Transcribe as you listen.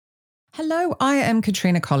Hello, I am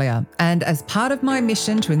Katrina Collier, and as part of my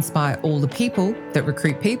mission to inspire all the people that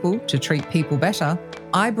recruit people to treat people better,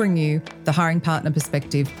 I bring you the Hiring Partner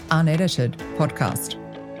Perspective Unedited podcast.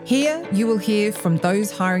 Here you will hear from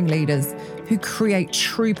those hiring leaders who create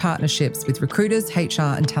true partnerships with recruiters,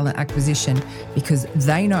 HR and talent acquisition because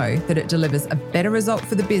they know that it delivers a better result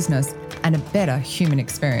for the business and a better human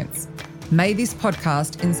experience. May this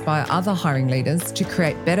podcast inspire other hiring leaders to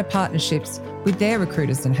create better partnerships with their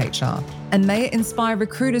recruiters and HR. And may it inspire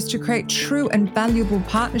recruiters to create true and valuable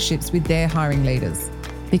partnerships with their hiring leaders.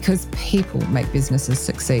 Because people make businesses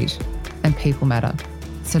succeed and people matter.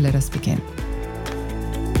 So let us begin.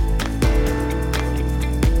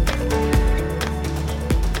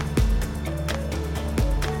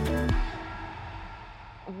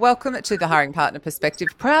 Welcome to the Hiring Partner Perspective,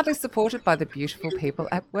 proudly supported by the beautiful people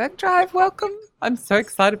at WorkDrive. Welcome. I'm so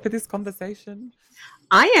excited for this conversation.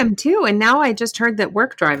 I am too. And now I just heard that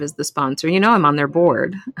WorkDrive is the sponsor. You know, I'm on their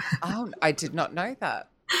board. Oh, I did not know that.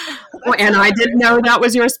 Well, and I didn't know that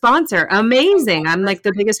was your sponsor. Amazing. I'm like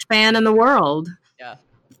the biggest fan in the world. Yeah.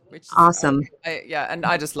 Which is awesome. And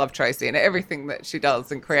I just love Tracy and everything that she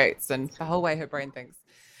does and creates and the whole way her brain thinks.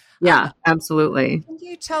 Yeah, absolutely. Can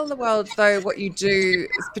you tell the world, though, what you do,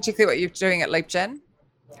 particularly what you're doing at LeapGen?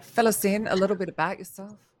 Fill us in a little bit about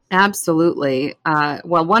yourself. Absolutely.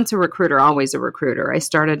 Well, once a recruiter, always a recruiter. I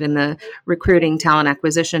started in the recruiting talent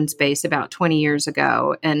acquisition space about 20 years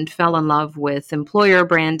ago and fell in love with employer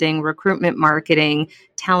branding, recruitment marketing,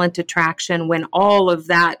 talent attraction, when all of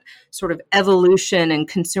that sort of evolution and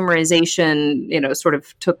consumerization, sort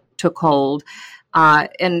of took hold.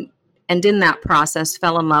 And in that process,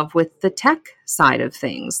 fell in love with the tech side of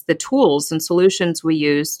things, the tools and solutions we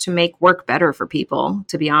use to make work better for people,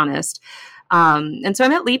 to be honest. And so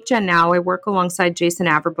I'm at LeapGen now. I work alongside Jason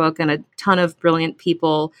Averbook and a ton of brilliant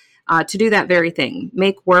people to do that very thing,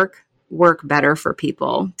 make work better for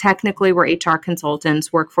people. Technically, we're HR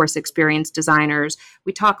consultants, workforce experience designers.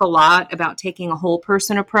 We talk a lot about taking a whole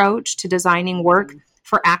person approach to designing work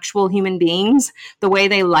for actual human beings, the way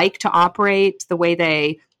they like to operate, the way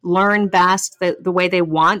they learn best, the way they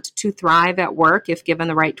want to thrive at work if given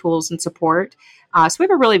the right tools and support. So we have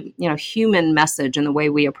a really, human message in the way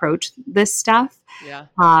we approach this stuff. Yeah.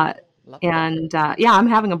 I'm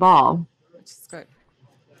having a ball. Which is good.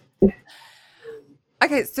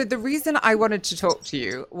 Okay, so the reason I wanted to talk to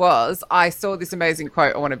you was I saw this amazing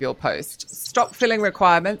quote on one of your posts. Stop filling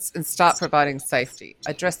requirements and start providing safety.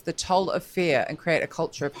 Address the toll of fear and create a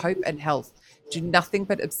culture of hope and health. Do nothing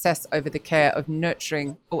but obsess over the care of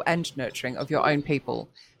nurturing of your own people,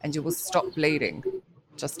 and you will stop bleeding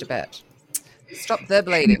just a bit. Stop the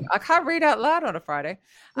bleeding. I can't read out loud on a Friday.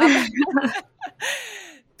 But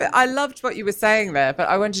I loved what you were saying there, but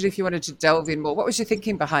I wondered if you wanted to delve in more. What was your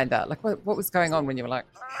thinking behind that? Like, what was going on when you were like,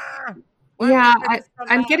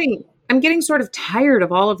 I'm getting sort of tired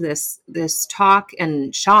of all of this talk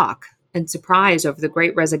and shock and surprise over the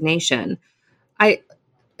Great Resignation.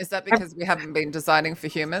 Is that because we haven't been designing for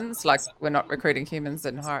humans? Like we're not recruiting humans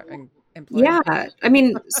and hiring employees? Yeah. I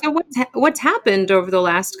mean, so what's happened over the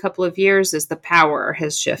last couple of years is the power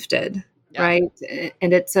has shifted, right?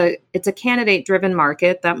 And it's a candidate-driven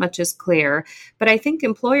market. That much is clear. But I think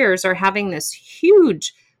employers are having this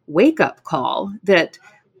huge wake-up call that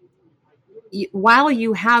while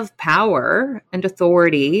you have power and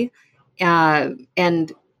authority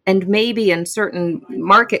and maybe in certain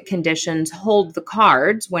market conditions hold the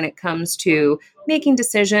cards when it comes to making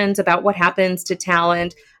decisions about what happens to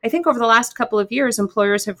talent. I think over the last couple of years,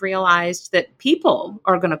 employers have realized that people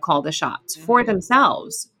are going to call the shots for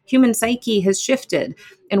themselves. Human psyche has shifted.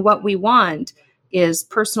 And what we want is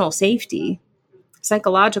personal safety,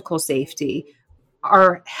 psychological safety,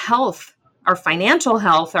 our health, our financial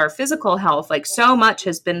health, our physical health. Like so much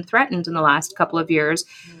has been threatened in the last couple of years.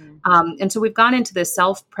 And so we've gone into this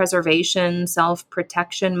self-preservation,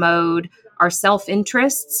 self-protection mode. Our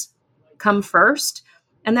self-interests come first.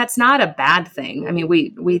 And that's not a bad thing. I mean,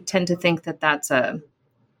 we tend to think that that's an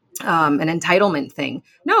entitlement thing.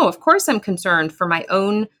 No, of course I'm concerned for my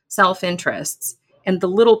own self-interests and the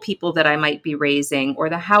little people that I might be raising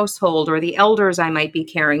or the household or the elders I might be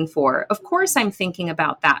caring for. Of course I'm thinking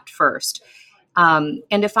about that first. And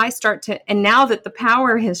if I start to, and now that the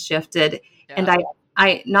power has shifted and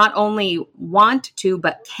I not only want to,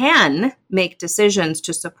 but can make decisions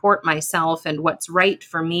to support myself and what's right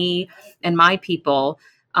for me and my people,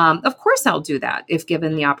 of course I'll do that if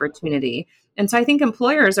given the opportunity. And so I think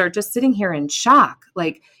employers are just sitting here in shock.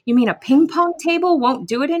 Like, you mean a ping pong table won't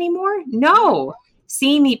do it anymore? No.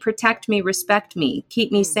 See me, protect me, respect me,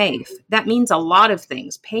 keep me safe. That means a lot of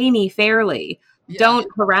things. Pay me fairly. Yeah. Don't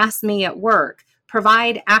harass me at work.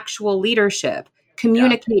 provide actual leadership,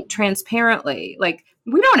 communicate transparently. Like,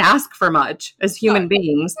 we don't ask for much as human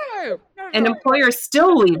beings. No, And employers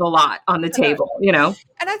still leave a lot on the table, you know?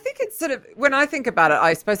 And I think it's sort of, when I think about it,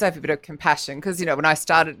 I suppose I have a bit of compassion because, you know, when I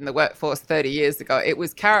started in the workforce 30 years ago, it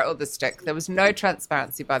was carrot or the stick. There was no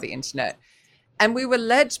transparency by the internet. And we were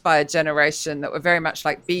led by a generation that were very much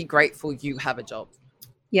like, be grateful you have a job.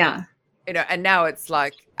 Yeah. You know, and now it's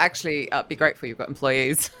like, actually, be grateful you've got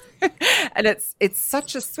employees. And it's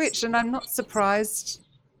such a switch. And I'm not surprised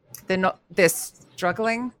they're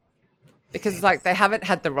struggling because like they haven't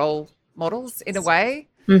had the role models in a way.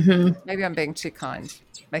 Mm-hmm. Maybe I'm being too kind,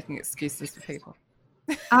 making excuses for people.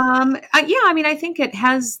 I mean, I think it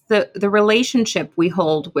has the relationship we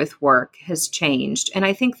hold with work has changed. And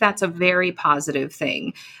I think that's a very positive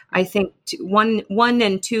thing. I think one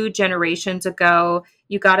and two generations ago,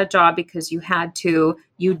 you got a job because you had to,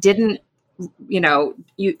 you didn't,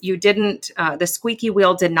 you didn't, the squeaky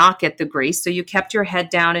wheel did not get the grease. So you kept your head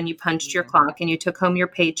down and you punched your clock and you took home your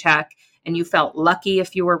paycheck and you felt lucky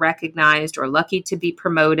if you were recognized or lucky to be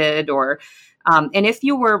promoted or, and if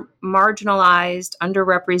you were marginalized,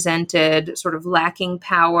 underrepresented, sort of lacking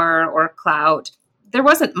power or clout, there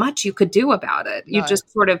wasn't much you could do about it. You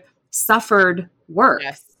just sort of suffered work.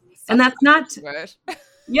 Yes. And that's not,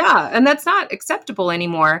 and that's not acceptable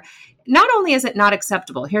anymore. Not only is it not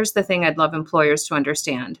acceptable, here's the thing I'd love employers to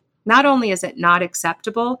understand. Not only is it not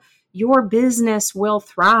acceptable, your business will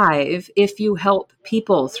thrive if you help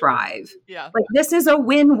people thrive. Yeah. Like this is a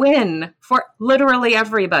win-win for literally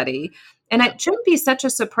everybody. And it shouldn't be such a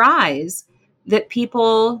surprise that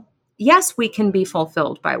people, yes, we can be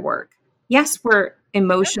fulfilled by work. Yes, we're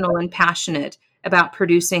emotional and passionate about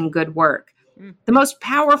producing good work. The most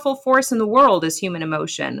powerful force in the world is human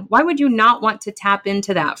emotion. Why would you not want to tap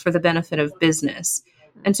into that for the benefit of business?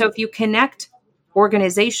 And so if you connect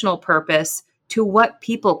organizational purpose to what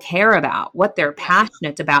people care about, what they're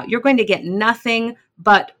passionate about, you're going to get nothing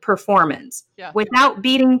but performance. Yeah. Without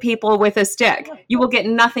beating people with a stick. You will get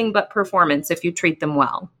nothing but performance if you treat them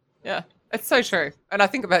well. Yeah, it's so true. And I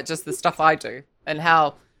think about just the stuff I do and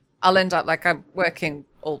how I'll end up like I'm working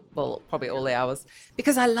probably all the hours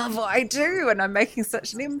because I love what I do and I'm making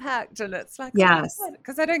such an impact. And it's like, yes,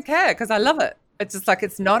 because I don't care, because I love it. It's just like,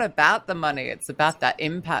 it's not about the money. It's about that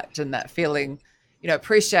impact and that feeling, you know,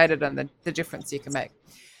 appreciated and the difference you can make.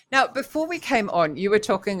 Now, before we came on, you were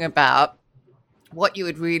talking about what you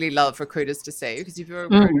would really love recruiters to see, because if you're a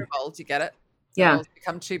recruiter involved, you get it. Yeah. Roles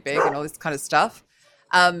become too big and all this kind of stuff.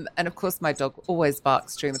 And of course, my dog always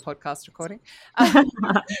barks during the podcast recording.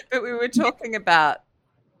 But we were talking about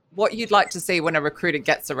what you'd like to see when a recruiter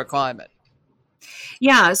gets a requirement.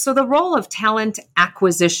 Yeah. So the role of talent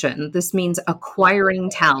acquisition, this means acquiring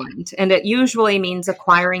talent. And it usually means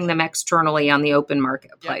acquiring them externally on the open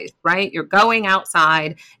marketplace, right? You're going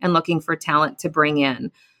outside and looking for talent to bring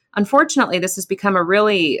in. Unfortunately, this has become a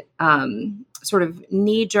really sort of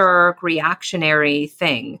knee-jerk reactionary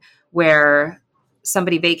thing where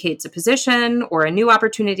somebody vacates a position or a new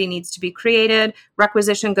opportunity needs to be created.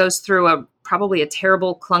 Requisition goes through probably a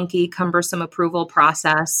terrible, clunky, cumbersome approval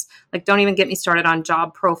process. Like, don't even get me started on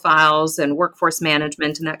job profiles and workforce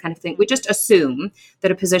management and that kind of thing. We just assume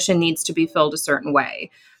that a position needs to be filled a certain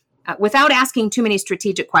way without asking too many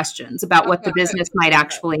strategic questions about what the business might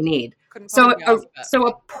actually need. So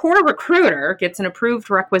a poor recruiter gets an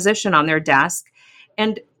approved requisition on their desk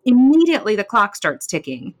and immediately the clock starts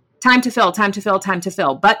ticking. Time to fill, time to fill, time to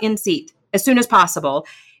fill, butt in seat as soon as possible.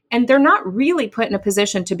 And they're not really put in a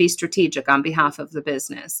position to be strategic on behalf of the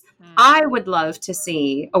business. I would love to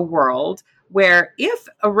see a world where if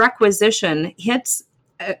a requisition hits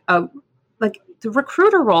like the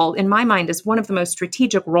recruiter role, in my mind, is one of the most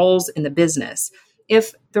strategic roles in the business.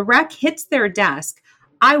 If the rec hits their desk,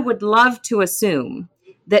 I would love to assume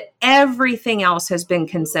that everything else has been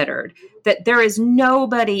considered, that there is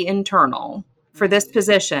nobody internal for this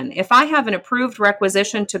position. If I have an approved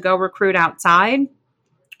requisition to go recruit outside,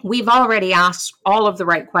 we've already asked all of the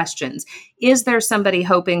right questions. Is there somebody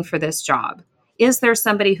hoping for this job? Is there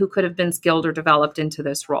somebody who could have been skilled or developed into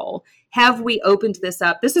this role? Have we opened this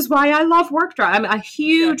up? This is why I love WorkDrive. I'm a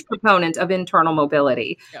huge proponent of internal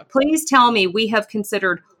mobility. Please tell me we have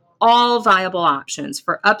considered all viable options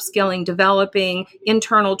for upskilling, developing,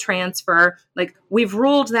 internal transfer. Like, we've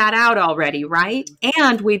ruled that out already, right?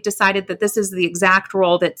 And we've decided that this is the exact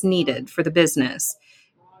role that's needed for the business.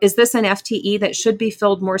 Is this an FTE that should be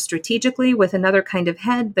filled more strategically with another kind of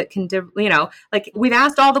head that can, like, we've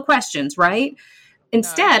asked all the questions, right?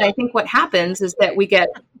 Instead, I think what happens is that we get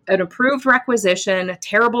an approved requisition, a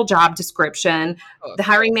terrible job description. The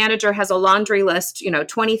hiring manager has a laundry list,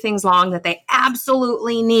 20 things long that they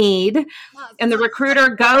absolutely need. And the recruiter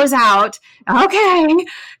goes out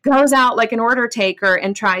like an order taker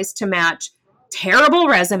and tries to match terrible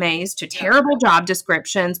resumes to terrible job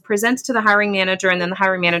descriptions, presents to the hiring manager, and then the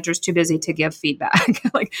hiring manager is too busy to give feedback.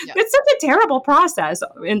 It's such a terrible process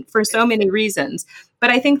for so many reasons. But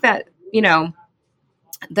I think that,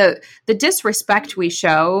 the disrespect we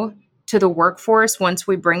show to the workforce once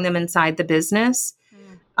we bring them inside the business,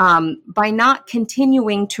 by not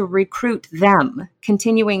continuing to recruit them,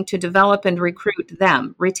 continuing to develop and recruit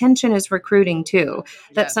them. Retention is recruiting too.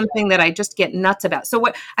 That's something that I just get nuts about. So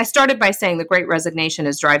what I started by saying, the Great Resignation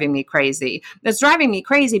is driving me crazy. It's driving me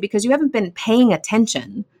crazy because you haven't been paying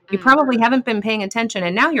attention. You probably haven't been paying attention.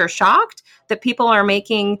 And now you're shocked that people are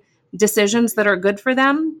making decisions that are good for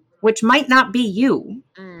them, which might not be you.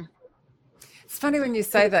 It's funny when you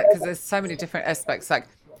say that, because there's so many different aspects, like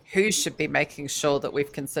who should be making sure that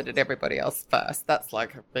we've considered everybody else first? That's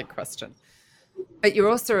like a big question. But you're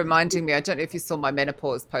also reminding me, I don't know if you saw my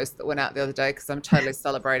menopause post that went out the other day, because I'm totally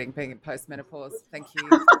celebrating being in post-menopause. Thank you.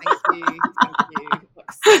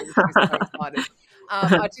 So excited.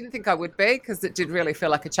 I didn't think I would be, because it did really feel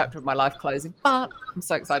like a chapter of my life closing, but I'm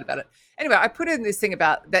so excited about it. Anyway, I put in this thing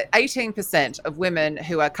about that 18% of women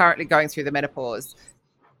who are currently going through the menopause,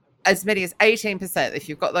 as many as 18%, if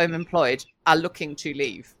you've got them employed, are looking to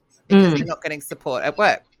leave because they're not getting support at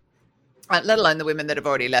work, let alone the women that have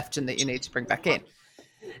already left and that you need to bring back in.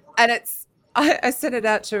 And I sent it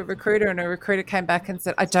out to a recruiter, and a recruiter came back and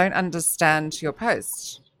said, I don't understand your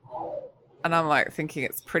post. And I'm like thinking,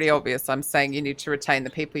 it's pretty obvious. I'm saying you need to retain the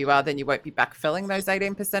people you are, then you won't be backfilling those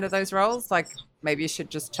 18% of those roles. Like, maybe you should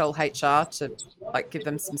just tell HR to give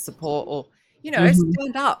them some support, or,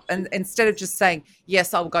 stand up. And instead of just saying,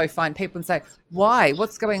 yes, I'll go find people, and say, why?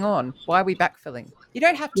 What's going on? Why are we backfilling? You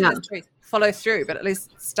don't have to necessarily follow through, but at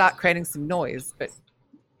least start creating some noise. But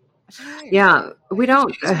we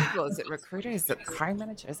don't. Is it recruiter? Is it hiring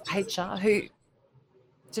manager? Is it HR? Who?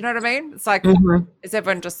 Do you know what I mean? It's like, is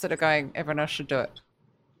everyone just sort of going, everyone else should do it?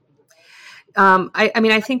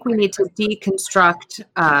 I think we need to deconstruct.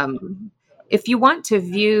 If you want to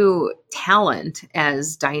view talent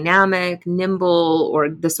as dynamic, nimble, or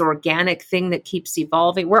this organic thing that keeps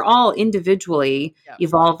evolving, we're all individually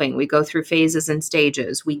evolving. We go through phases and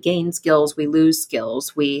stages. We gain skills, we lose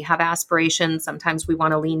skills. We have aspirations. Sometimes we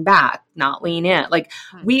want to lean back, not lean in.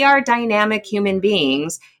 We are dynamic human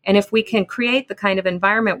beings. And if we can create the kind of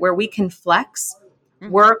environment where we can flex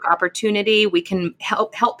work, opportunity, we can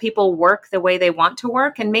help people work the way they want to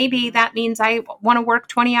work. And maybe that means I want to work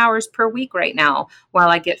 20 hours per week right now while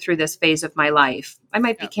I get through this phase of my life. I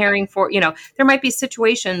might be caring for, there might be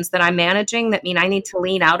situations that I'm managing that mean I need to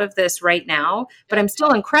lean out of this right now, but I'm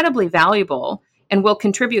still incredibly valuable and will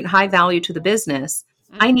contribute high value to the business.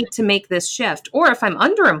 I need to make this shift. Or if I'm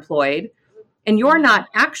underemployed, and you're not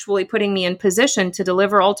actually putting me in position to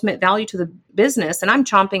deliver ultimate value to the business, and I'm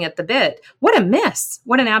chomping at the bit, what a miss.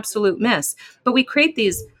 What an absolute miss. But we create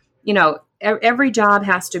these, every job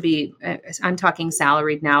has to be, I'm talking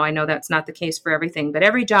salaried now. I know that's not the case for everything, but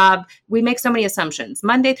every job, we make so many assumptions.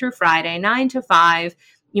 Monday through Friday, 9 to 5,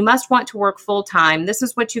 you must want to work full time. This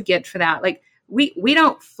is what you get for that. We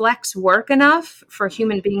don't flex work enough for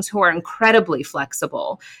human beings who are incredibly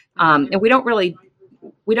flexible. And we don't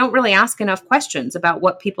really ask enough questions about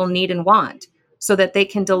what people need and want so that they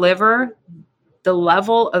can deliver the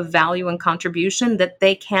level of value and contribution that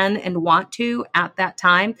they can and want to at that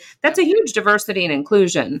time. That's a huge diversity and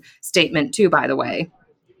inclusion statement too, by the way.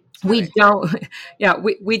 We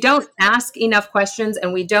don't ask enough questions,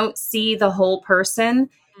 and we don't see the whole person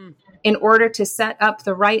in order to set up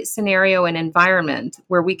the right scenario and environment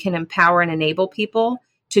where we can empower and enable people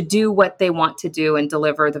to do what they want to do and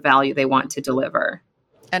deliver the value they want to deliver.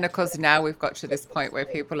 And of course, now we've got to this point where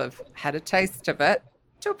people have had a taste of it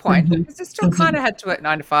to a point, because they still kind of had to work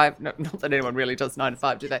 9 to 5. Not that anyone really does 9 to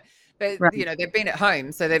 5, do they? But, they've been at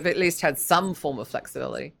home, so they've at least had some form of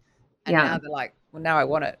flexibility. And now they're like, well, now I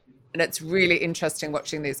want it. And it's really interesting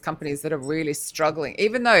watching these companies that are really struggling,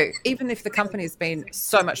 even if the company's been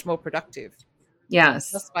so much more productive. Yes.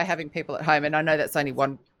 Just by having people at home. And I know that's only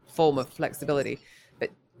one form of flexibility, but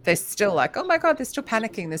they're still like, oh my God, they're still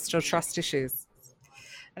panicking. There's still trust issues.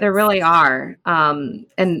 There really are.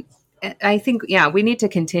 And I think, we need to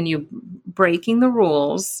continue breaking the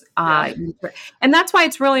rules. And that's why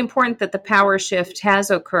it's really important that the power shift has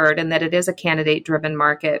occurred and that it is a candidate-driven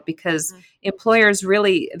market, because employers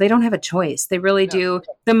really, they don't have a choice. They really do.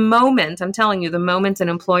 The moment an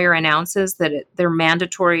employer announces that their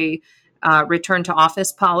mandatory return to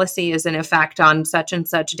office policy is in effect on such and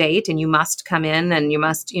such date, and you must come in and you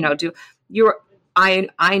must, do your.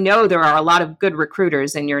 I know there are a lot of good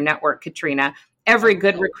recruiters in your network, Katrina. Every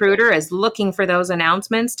good recruiter is looking for those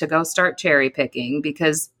announcements to go start cherry picking,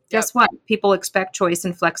 because guess what? People expect choice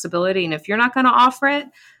and flexibility. And if you're not going to offer it,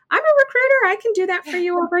 I'm a recruiter. I can do that for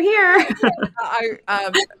you over here.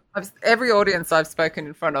 Every audience I've spoken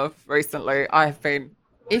in front of recently, I've been,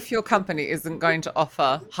 if your company isn't going to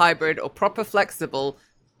offer hybrid or proper flexible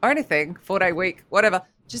or anything, 4-day week, whatever,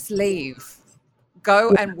 just leave.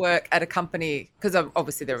 Go and work at a company, because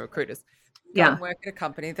obviously they're recruiters. Go and work at a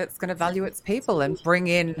company that's going to value its people and bring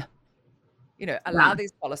in, allow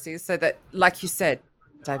these policies so that, like you said,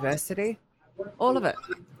 diversity, all of it.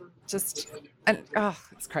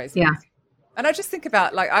 It's crazy. Yeah. And I just think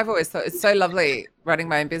about, I've always thought it's so lovely running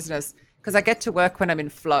my own business because I get to work when I'm in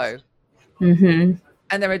flow. Mm-hmm.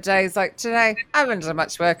 And there are days like today, I haven't done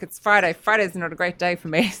much work. It's Friday. Friday's not a great day for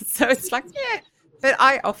me. So it's like, yeah. But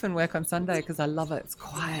I often work on Sunday because I love it. It's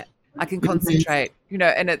quiet. I can concentrate,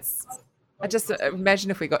 and I just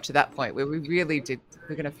imagine if we got to that point where we really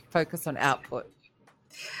we're going to focus on output.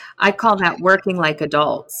 I call that working like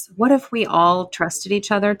adults. What if we all trusted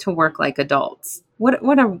each other to work like adults? What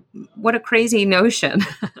a crazy notion.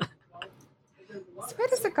 So where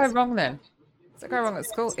does it go wrong then? Does it go wrong at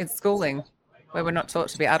school, in schooling, where we're not taught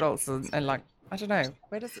to be adults and I don't know,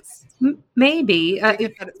 where does it? Maybe. We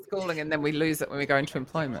get that at schooling and then we lose it when we go into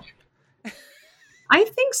employment. I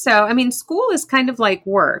think so. I mean, school is kind of like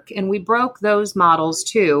work, and we broke those models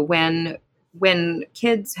too when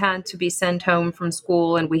kids had to be sent home from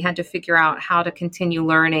school and we had to figure out how to continue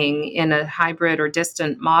learning in a hybrid or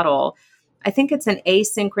distant model. I think it's an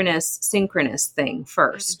asynchronous, synchronous thing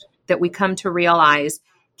first that we come to realize,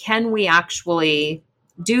 can we actually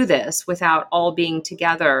do this without all being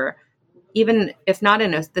together, even if not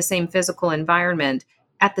in the same physical environment,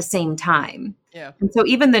 at the same time? Yeah. And so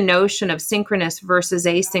even the notion of synchronous versus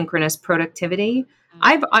asynchronous productivity,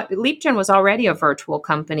 LeapGen was already a virtual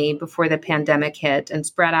company before the pandemic hit and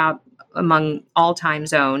spread out among all time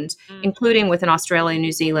zones, including with an Australia,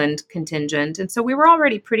 New Zealand contingent. And so we were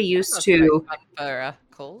already pretty used to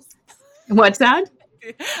calls. What's that?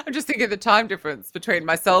 I'm just thinking of the time difference between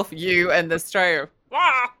myself, you, and Australia.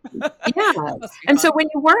 Yeah. And so when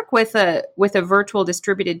you work with a virtual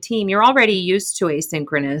distributed team, you're already used to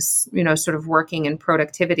asynchronous, sort of working and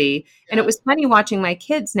productivity. Yeah. And it was funny watching my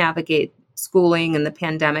kids navigate schooling and the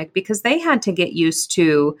pandemic, because they had to get used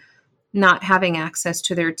to not having access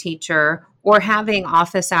to their teacher or having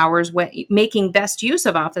office hours, making best use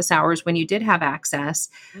of office hours when you did have access.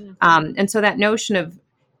 Mm-hmm. And so that notion of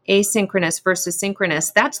asynchronous versus synchronous,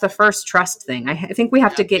 that's the first trust thing. I think we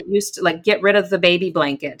have to get used to, get rid of the baby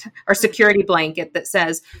blanket or security blanket that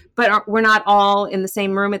says, but we're not all in the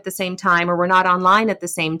same room at the same time, or we're not online at the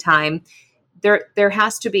same time. There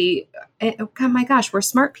has to be, oh my gosh, we're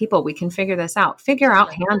smart people. We can figure this out. Figure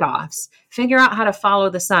out handoffs. Figure out how to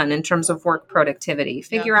follow the sun in terms of work productivity.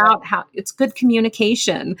 Figure out how it's good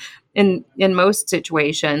communication in most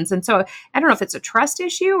situations. And so I don't know if it's a trust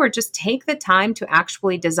issue or just take the time to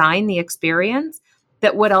actually design the experience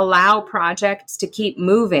that would allow projects to keep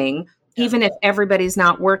moving, even if everybody's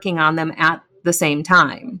not working on them at the same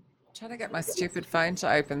time. Trying to get my stupid phone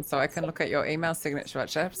to open so I can look at your email signature,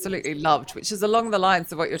 which I absolutely loved, which is along the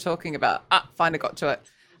lines of what you're talking about. Finally got to it.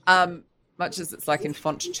 Much as it's in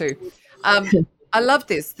font too. I love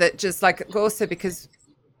this, that just also because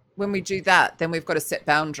when we do that, then we've got to set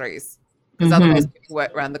boundaries, because otherwise people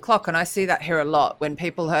work around the clock. And I see that here a lot when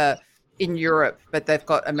people are in Europe, but they've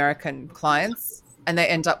got American clients and they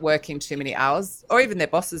end up working too many hours, or even their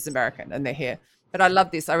boss is American and they're here. But I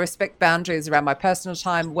love this. I respect boundaries around my personal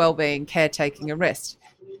time, well-being, caretaking, and rest.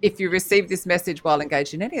 If you receive this message while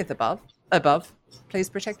engaged in any of the above, please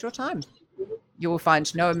protect your time. You will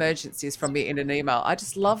find no emergencies from me in an email. I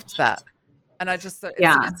just loved that. And I just thought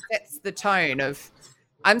it sets the tone of,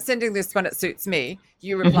 I'm sending this when it suits me.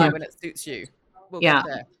 You reply when it suits you. We'll get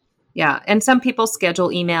there. Yeah. And some people schedule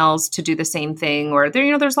emails to do the same thing, or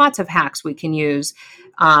there's lots of hacks we can use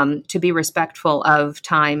to be respectful of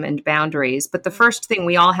time and boundaries. But the first thing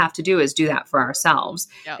we all have to do is do that for ourselves.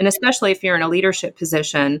 Yeah. And especially if you're in a leadership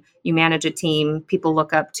position, you manage a team, people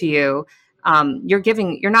look up to you.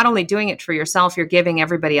 You're not only doing it for yourself, you're giving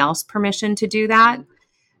everybody else permission to do that.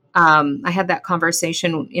 I had that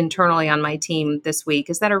conversation internally on my team this week.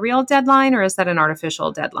 Is that a real deadline or is that an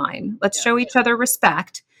artificial deadline? Let's show each other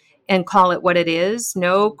respect and call it what it is.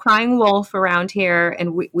 No crying wolf around here.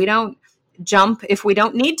 And we don't, jump if we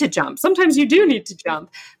don't need to jump? Sometimes you do need to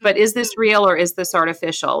jump, but is this real or is this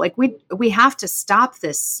artificial? Like we have to stop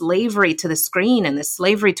this slavery to the screen and this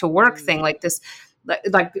slavery to work thing, like this,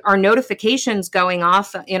 like our notifications going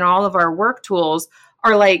off in all of our work tools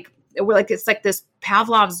are like, we're like, it's like this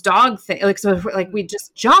Pavlov's dog thing. Like, so like we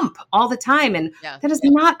just jump all the time, and that is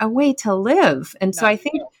not a way to live. And so I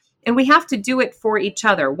think, and we have to do it for each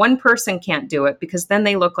other. One person can't do it because then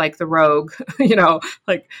they look like the rogue,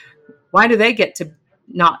 like, why do they get to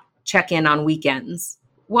not check in on weekends?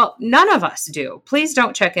 Well, none of us do. Please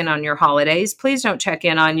don't check in on your holidays. Please don't check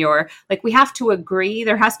in on like, we have to agree.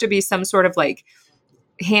 There has to be some sort of like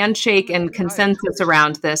handshake and consensus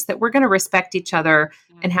around this, that we're going to respect each other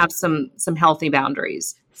and have some healthy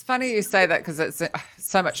boundaries. It's funny you say that, because it's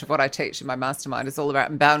so much of what I teach in my mastermind is all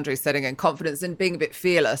about boundary setting and confidence and being a bit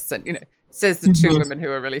fearless. And, says the two women who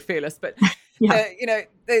are really fearless, but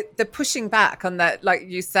the pushing back on that, like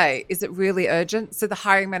you say, is it really urgent? So the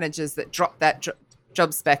hiring managers that drop that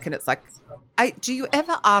job spec, and it's like, do you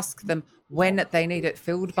ever ask them when they need it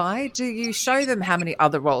filled by? Do you show them how many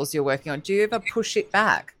other roles you're working on? Do you ever push it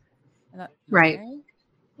back? Like, right.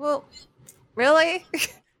 Well, really?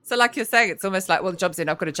 So like you're saying, it's almost like, well, the job's in,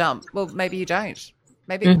 I've got to jump. Well, maybe you don't.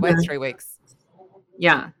 Maybe you can wait 3 weeks.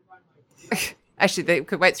 Yeah. Actually, they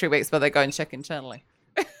could wait 3 weeks while they go and check internally.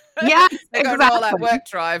 Yeah, they go all that work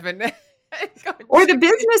drive and or the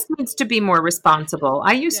business needs to be more responsible.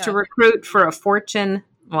 I used to recruit for a Fortune,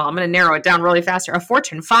 well, I'm going to narrow it down really fast here, a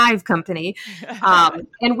Fortune 5 company. And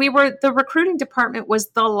the recruiting department was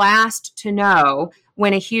the last to know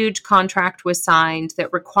when a huge contract was signed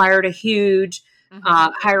that required a huge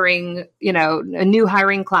hiring, a new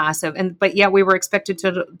hiring class but yet we were expected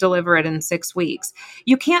to deliver it in 6 weeks.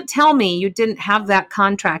 You can't tell me you didn't have that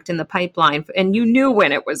contract in the pipeline and you knew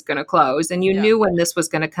when it was going to close and you knew when this was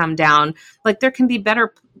going to come down. Like, there can be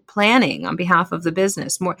better planning on behalf of the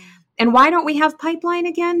business more. And why don't we have pipeline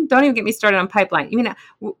again? Don't even get me started on pipeline.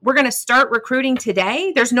 We're going to start recruiting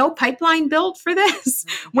today. There's no pipeline built for this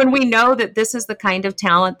when we know that this is the kind of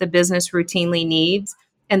talent the business routinely needs.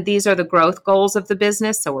 And these are the growth goals of the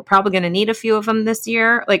business. So we're probably going to need a few of them this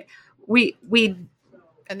year. Like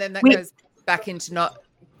and then that goes back into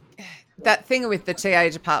that thing with the TA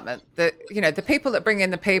department, that, the people that bring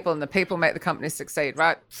in the people and the people make the company succeed,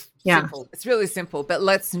 right? Yeah. Simple. It's really simple, but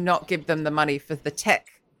let's not give them the money for the tech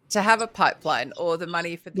to have a pipeline, or the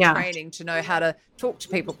money for the training to know how to talk to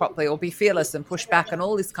people properly or be fearless and push back and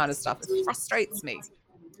all this kind of stuff. It frustrates me.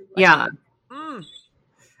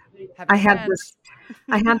 I had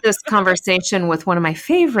this conversation with one of my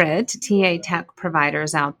favorite TA tech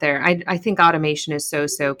providers out there. I think automation is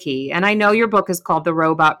so key. And I know your book is called The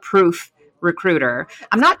Robot Proof Recruiter.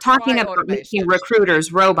 I'm not talking about making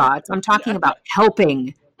recruiters robots. I'm talking about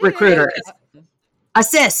helping recruiters.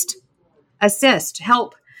 Assist,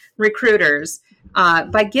 help recruiters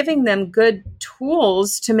by giving them good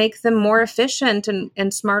tools to make them more efficient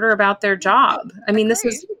and smarter about their job. I mean, this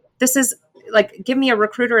is like, give me a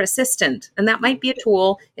recruiter assistant, and that might be a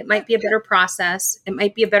tool. It might be a better process. It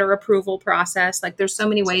might be a better approval process. Like, there's so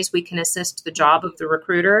many ways we can assist the job of the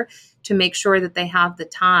recruiter to make sure that they have the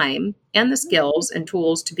time and the skills and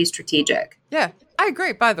tools to be strategic. Yeah, I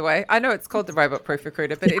agree. By the way, I know it's called the Robot Proof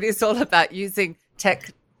Recruiter, but it is all about using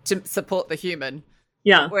tech to support the human.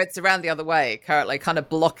 Yeah. Where it's around the other way currently, kind of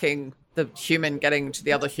blocking the human getting to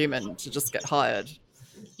the other human to just get hired.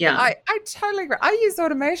 Yeah. I totally agree. I use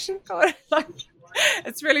automation. God, like,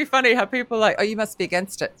 it's really funny how people are like, oh, you must be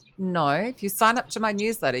against it. No, if you sign up to my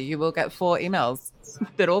newsletter, you will get 4 emails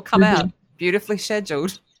that all come out beautifully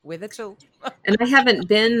scheduled with a tool. And I haven't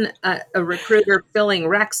been a recruiter filling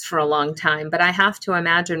recs for a long time, but I have to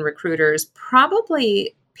imagine recruiters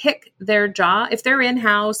probably pick their job if they're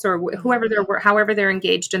in-house or however they're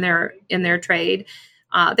engaged in their trade.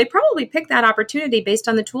 They probably pick that opportunity based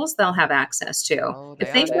on the tools they'll have access to.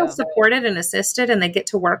 If they feel supported and assisted and they get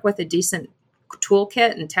to work with a decent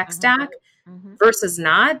toolkit and tech stack versus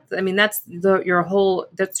not, I mean, that's your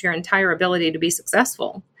entire ability to be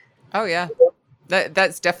successful. Oh yeah,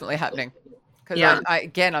 that's definitely happening. Because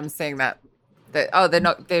I'm seeing that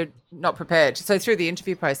they're not prepared. So through the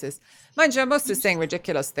interview process, mind you, I'm also seeing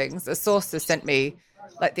ridiculous things. A source has sent me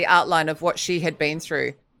like the outline of what she had been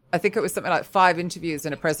through. I think it was something like 5 interviews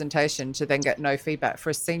and a presentation to then get no feedback for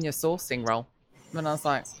a senior sourcing role. And I was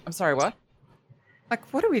like, I'm sorry, what?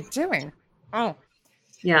 Like, what are we doing? Oh,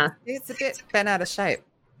 yeah. It's a bit bent out of shape.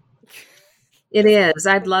 It is.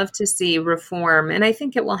 I'd love to see reform, and I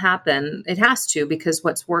think it will happen. It has to, because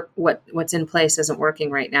what's in place isn't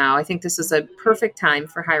working right now. I think this is a perfect time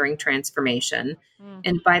for hiring transformation.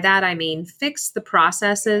 And by that, I mean, fix the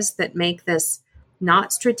processes that make this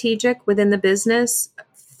not strategic within the business,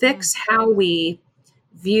 fix how we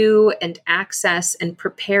view and access and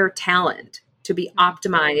prepare talent to be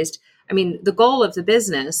optimized. I mean, the goal of the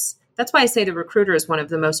business, that's why I say the recruiter is one of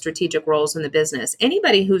the most strategic roles in the business.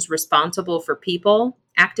 Anybody who's responsible for people,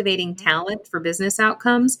 activating talent for business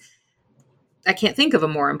outcomes, I can't think of a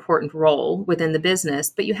more important role within the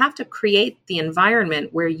business, but you have to create the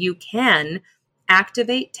environment where you can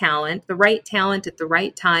activate talent, the right talent at the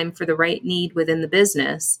right time for the right need within the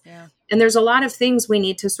business. Yeah. And there's a lot of things we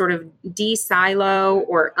need to sort of de-silo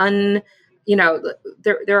or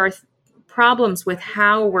there are problems with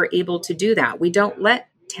how we're able to do that. We don't let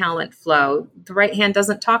talent flow. The right hand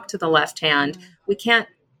doesn't talk to the left hand. We can't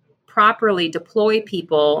properly deploy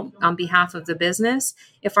people on behalf of the business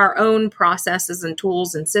if our own processes and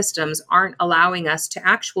tools and systems aren't allowing us to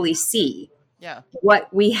actually see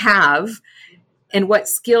what we have and what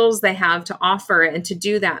skills they have to offer and to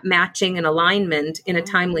do that matching and alignment in a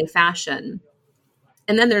timely fashion.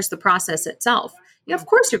 And then there's the process itself. Yeah, of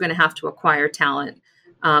course, you're going to have to acquire talent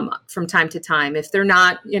from time to time. If they're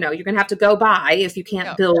not, you're going to have to go buy if you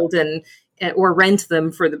can't build or rent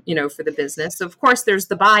them for the business. So of course, there's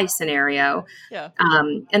the buy scenario.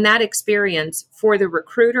 And that experience for the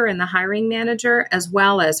recruiter and the hiring manager, as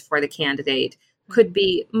well as for the candidate, could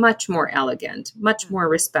be much more elegant, much more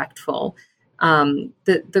respectful.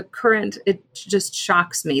 The current, it just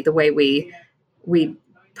shocks me the way we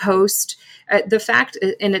post the fact,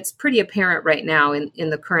 and it's pretty apparent right now in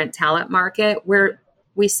the current talent market, where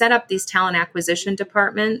we set up these talent acquisition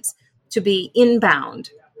departments to be inbound.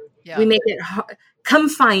 We make it come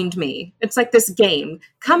find me. It's like this game.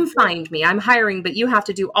 Come find me. I'm hiring, but you have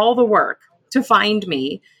to do all the work to find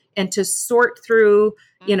me and to sort through,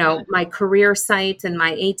 my career site and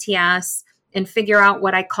my ATS and figure out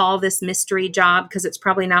what I call this mystery job, because it's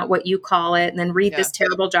probably not what you call it. And then read this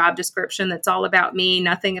terrible job description that's all about me,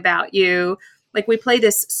 nothing about you. Like, we play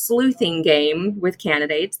this sleuthing game with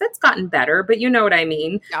candidates. That's gotten better, but you know what I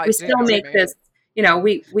mean? We still make this,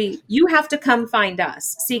 you have to come find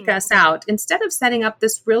us, seek us out, instead of setting up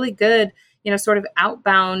this really good, sort of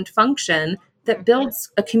outbound function that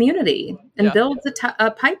builds a community and builds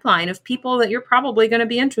a pipeline of people that you're probably going to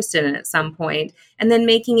be interested in at some point, and then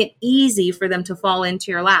making it easy for them to fall into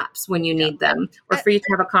your laps when you need them, or for you to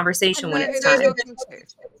have a conversation when it's time.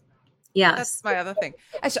 Yes. That's my other thing.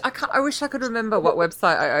 Actually, I wish I could remember what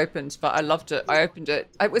website I opened, but I loved it. I opened it.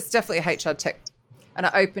 It was definitely HR Tech. And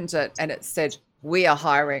I opened it and it said, "We are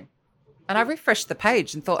hiring." And I refreshed the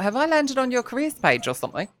page and thought, have I landed on your careers page or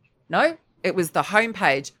something? No, it was the home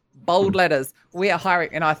page, bold letters, "We are hiring."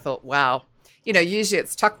 And I thought, wow, usually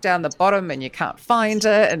it's tucked down the bottom and you can't find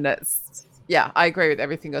it. And I agree with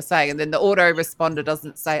everything you're saying. And then the autoresponder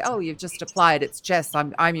doesn't say, "Oh, you've just applied. It's Jess.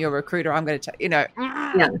 I'm your recruiter. I'm going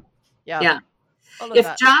to Yeah.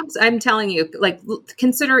 If jobs, I'm telling you, like,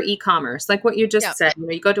 consider e-commerce, like what you just said.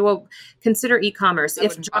 You go to consider e-commerce.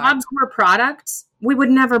 If jobs were products, we would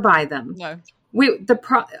never buy them. No.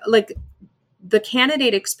 The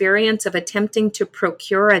candidate experience of attempting to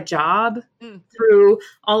procure a job through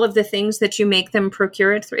all of the things that you make them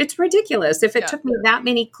procure it through, it's ridiculous. If it took me that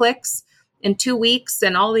many clicks in 2 weeks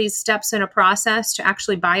and all these steps in a process to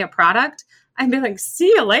actually buy a product, I'd be like, see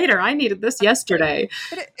you later. I needed this yesterday.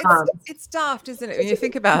 But it's daft, isn't it? When you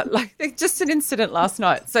think about, like, just an incident last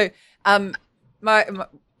night. So I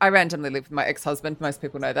randomly live with my ex-husband. Most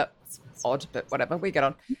people know that's odd, but whatever, we get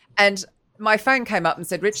on. And my phone came up and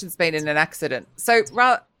said, "Richard's been in an accident." So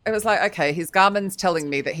it was like, okay, his Garmin's telling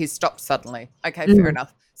me that he's stopped suddenly. Okay, fair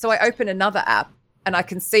enough. So I open another app and I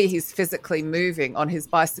can see he's physically moving on his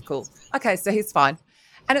bicycle. Okay, so he's fine.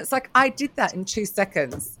 And it's like, I did that in 2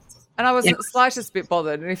 seconds. And I wasn't the slightest bit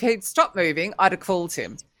bothered. And if he'd stopped moving, I'd have called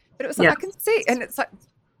him. But it was like, I can see. And it's like,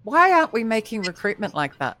 why aren't we making recruitment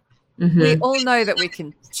like that? We all know that we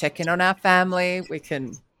can check in on our family. We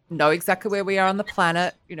can know exactly where we are on the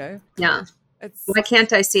planet, Yeah. Why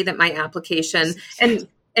can't I see that my application, and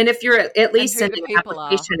if you're at least sending an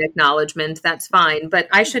application acknowledgement, that's fine. But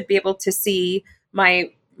I should be able to see my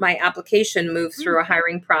application move through a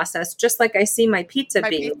hiring process, just like I see my pizza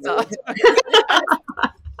being moved.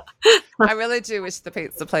 I really do wish the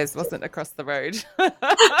pizza place wasn't across the road.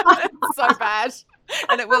 It's so bad.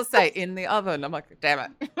 And it will say "in the oven." I'm like, damn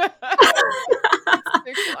it.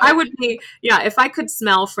 I would be, if I could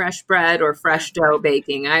smell fresh bread or fresh dough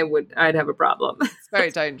baking, I'd have a problem. It's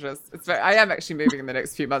very dangerous. I am actually moving in the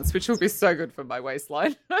next few months, which will be so good for my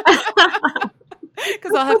waistline.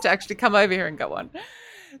 Because I'll have to actually come over here and get one.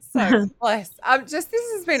 So bless. This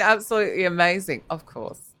has been absolutely amazing, of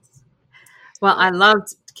course. Well, I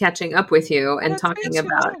loved catching up with you and talking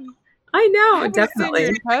about. I know, definitely.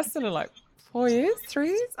 In person in like 4 years, 3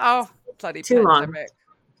 years? Oh, bloody Too pandemic.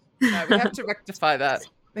 No, we have to rectify that.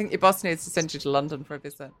 I think your boss needs to send you to London for a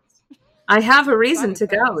visit. I have a reason to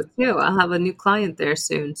go too. I'll have a new client there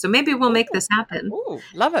soon. So maybe we'll make this happen. Oh,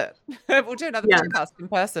 love it. We'll do another podcast in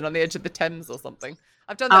person on the edge of the Thames or something.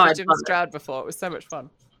 I've done that with Jim Stroud before. It was so much fun.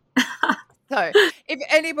 So if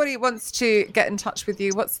anybody wants to get in touch with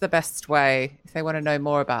you, what's the best way if they want to know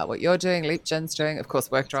more about what you're doing, LeapGen's doing, of course,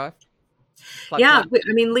 WorkDrive?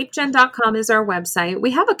 LeapGen.com is our website.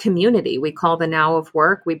 We have a community we call the Now of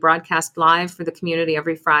Work. We broadcast live for the community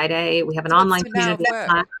every Friday. We have an online community.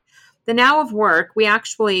 The Now of Work, we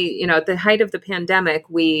actually, at the height of the pandemic,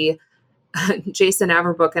 Jason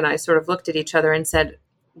Averbook and I sort of looked at each other and said,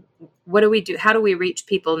 what do we do? How do we reach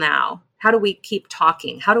people now? How do we keep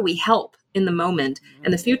talking? How do we help in the moment?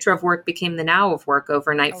 And the future of work became the Now of Work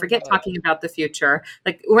overnight. Forget talking about the future.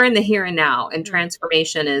 Like, we're in the here and now, and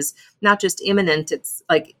transformation is not just imminent. It's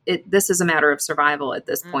like, this is a matter of survival at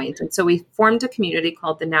this point. And so we formed a community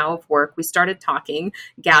called the Now of Work. We started talking,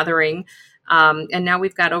 gathering, and now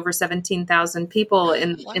we've got over 17,000 people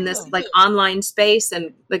in this like online space,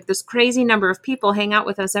 and like this crazy number of people hang out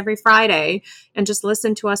with us every Friday and just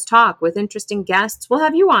listen to us talk with interesting guests. We'll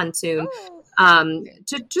have you on soon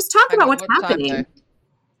to just talk about what's happening.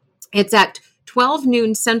 It's at 12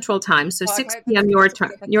 noon Central Time, so 6 p.m. your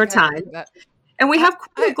time. And we have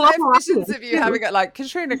global I have visions of you having it like,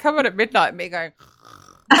 Katrina, come on at midnight, and me going,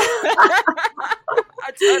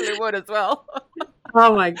 I totally would as well.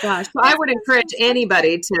 Oh my gosh. So I would encourage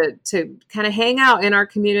anybody to kind of hang out in our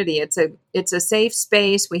community. It's a safe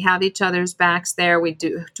space. We have each other's backs there. We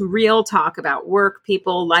do real talk about work,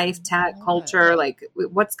 people, life, tech, culture, like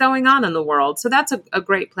what's going on in the world. So that's a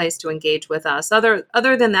great place to engage with us. Other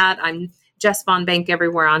than that, I'm Jess Von Bank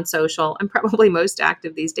everywhere on social. I'm probably most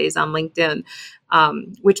active these days on LinkedIn,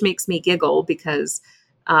 which makes me giggle because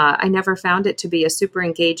I never found it to be a super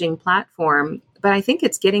engaging platform, but I think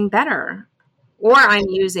it's getting better. Or I'm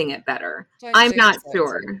using it better. I'm not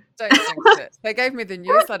sure. Don't jinx it. They gave me the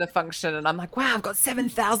newsletter function, and I'm like, wow, I've got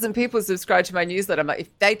 7,000 people subscribed to my newsletter. I'm like,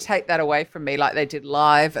 if they take that away from me, like they did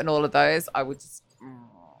live and all of those, I would just...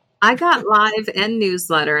 I got live and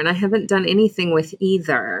newsletter, and I haven't done anything with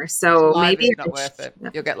either. So live maybe it's not worth it.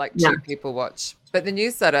 You'll get like 2 people watch. But the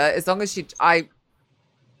newsletter, as long as I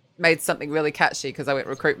made something really catchy because I went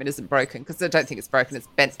recruitment isn't broken, because I don't think it's broken. It's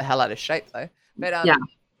bent the hell out of shape though. But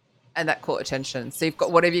and that caught attention. So you've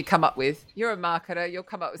got whatever you come up with. You're a marketer. You'll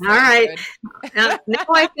come up with something. All right. Now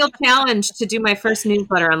I feel challenged to do my first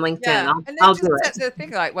newsletter on LinkedIn. Yeah. I'll do it. The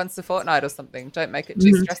thing, like once a fortnight or something. Don't make it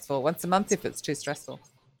too stressful. Once a month if it's too stressful.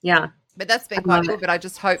 Yeah. But that's been quite cool. But I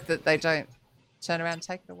just hope that they don't turn around and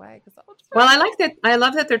take it away. Well, I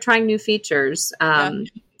love that they're trying new features.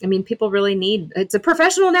 I mean, people really it's a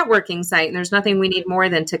professional networking site, and there's nothing we need more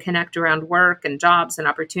than to connect around work and jobs and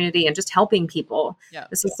opportunity and just helping people. Yeah.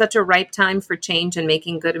 This is such a ripe time for change and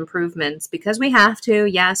making good improvements because we have to,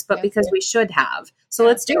 yes, but because we should have. So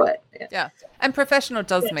let's do it. Yeah. And professional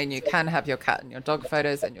does mean you can have your cat and your dog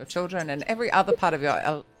photos and your children and every other part of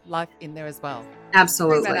your life in there as well.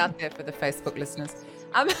 Absolutely. Bring that out there for the Facebook listeners.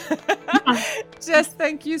 Jess,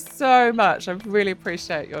 thank you so much. I really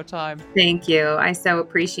appreciate your time. Thank you. I so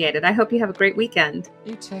appreciate it. I hope you have a great weekend.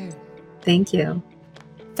 You too. Thank you.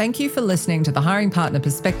 Thank you for listening to the Hiring Partner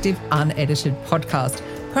Perspective Unedited podcast,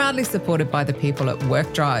 proudly supported by the people at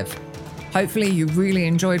WorkDrive. Hopefully you really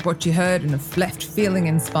enjoyed what you heard and have left feeling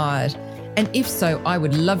inspired. And if so, I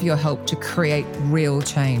would love your help to create real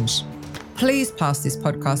change. Please pass this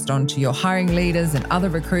podcast on to your hiring leaders and other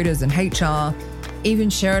recruiters and HR.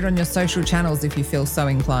 Even share it on your social channels if you feel so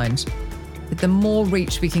inclined. But the more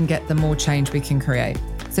reach we can get, the more change we can create.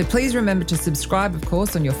 So please remember to subscribe, of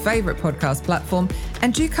course, on your favorite podcast platform.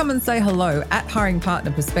 And do come and say hello at Hiring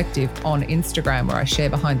Partner Perspective on Instagram, where I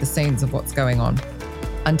share behind the scenes of what's going on.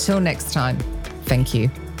 Until next time, thank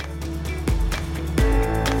you.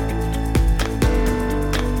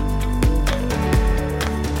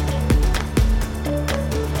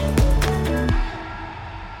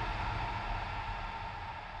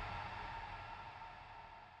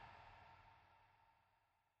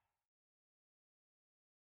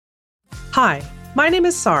 Hi, my name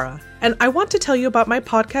is Sarah, and I want to tell you about my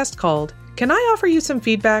podcast called Can I Offer You Some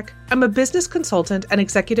Feedback? I'm a business consultant and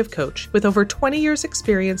executive coach with over 20 years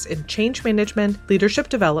experience in change management, leadership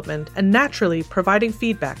development, and naturally providing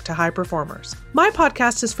feedback to high performers. My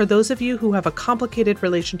podcast is for those of you who have a complicated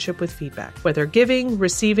relationship with feedback, whether giving,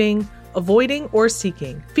 receiving, avoiding, or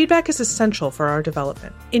seeking. Feedback is essential for our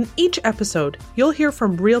development. In each episode, you'll hear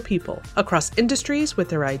from real people across industries with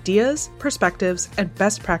their ideas, perspectives, and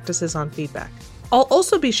best practices on feedback. I'll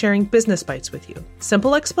also be sharing business bites with you,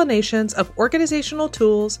 simple explanations of organizational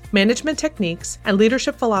tools, management techniques, and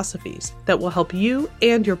leadership philosophies that will help you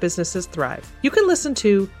and your businesses thrive. You can listen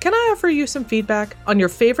to Can I Offer You Some Feedback on your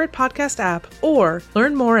favorite podcast app or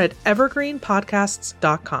learn more at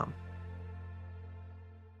evergreenpodcasts.com.